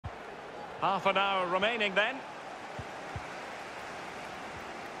Half an hour remaining then.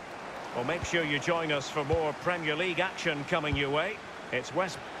 Well, make sure you join us for more Premier League action coming your way. It's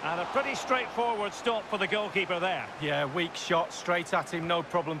West, and a pretty straightforward stop for the goalkeeper there. Yeah, weak shot, straight at him, no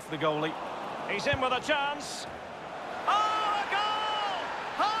problem for the goalie. He's in with a chance. Oh, a goal!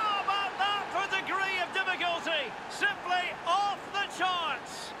 How about that for degree of difficulty? Simply off the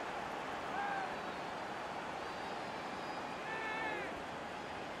charts.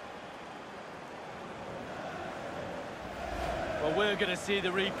 Well, we're going to see the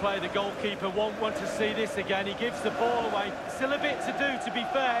replay. The goalkeeper won't want to see this again. He gives the ball away. Still a bit to do, to be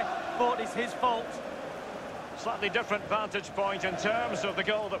fair, but it's his fault. Slightly different vantage point in terms of the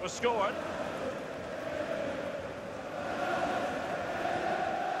goal that was scored.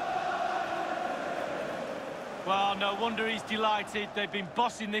 Well, no wonder he's delighted. They've been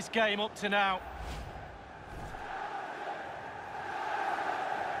bossing this game up to now.